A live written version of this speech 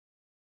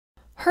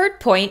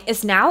HerdPoint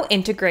is now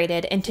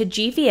integrated into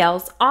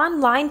GVL's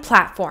online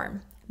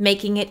platform,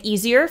 making it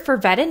easier for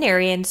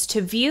veterinarians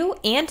to view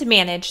and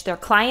manage their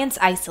clients'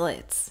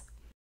 isolates.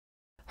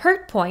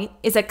 HerdPoint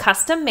is a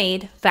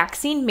custom-made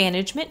vaccine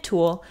management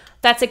tool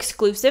that's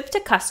exclusive to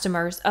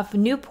customers of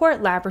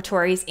Newport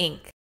Laboratories,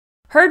 Inc.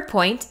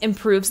 HerdPoint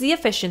improves the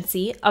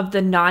efficiency of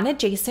the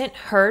non-adjacent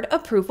herd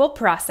approval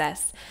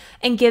process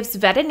and gives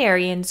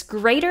veterinarians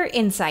greater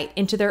insight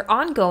into their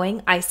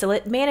ongoing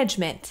isolate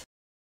management.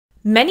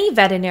 Many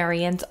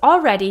veterinarians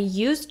already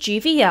use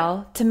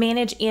GVL to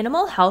manage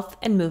animal health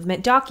and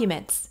movement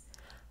documents.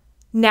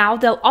 Now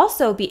they'll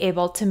also be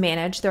able to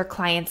manage their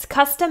clients'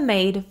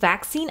 custom-made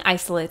vaccine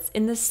isolates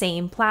in the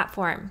same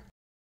platform.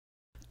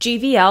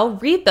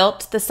 GVL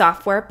rebuilt the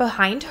software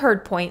behind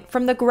HerdPoint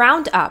from the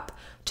ground up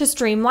to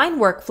streamline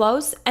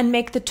workflows and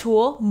make the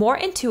tool more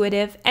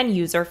intuitive and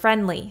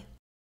user-friendly.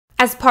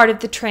 As part of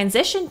the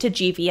transition to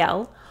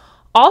GVL,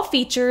 all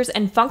features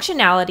and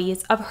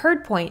functionalities of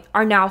HerdPoint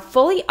are now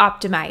fully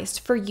optimized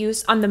for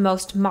use on the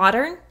most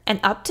modern and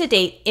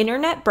up-to-date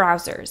internet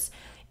browsers,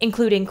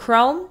 including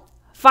Chrome,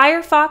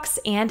 Firefox,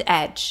 and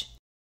Edge.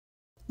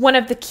 One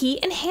of the key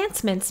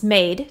enhancements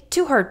made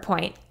to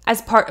HerdPoint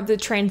as part of the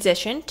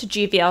transition to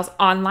GVL's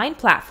online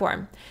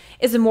platform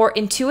is a more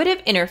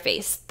intuitive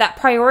interface that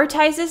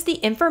prioritizes the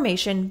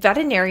information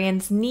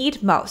veterinarians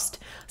need most,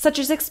 such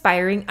as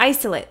expiring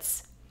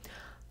isolates.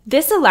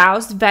 This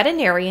allows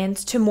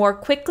veterinarians to more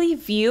quickly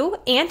view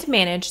and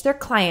manage their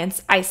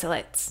clients'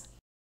 isolates.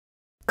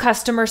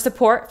 Customer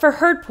support for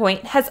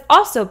HerdPoint has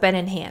also been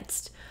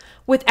enhanced,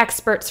 with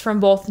experts from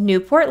both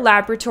Newport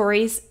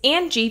Laboratories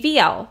and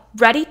GVL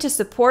ready to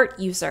support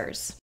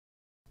users.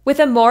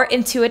 With a more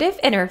intuitive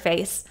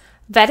interface,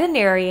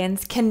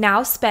 veterinarians can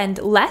now spend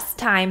less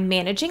time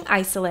managing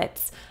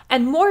isolates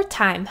and more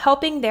time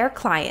helping their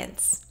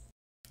clients.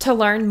 To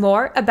learn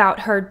more about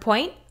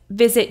HerdPoint,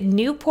 visit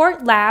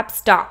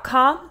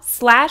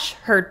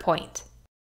newportlabs.com/HerdPoint.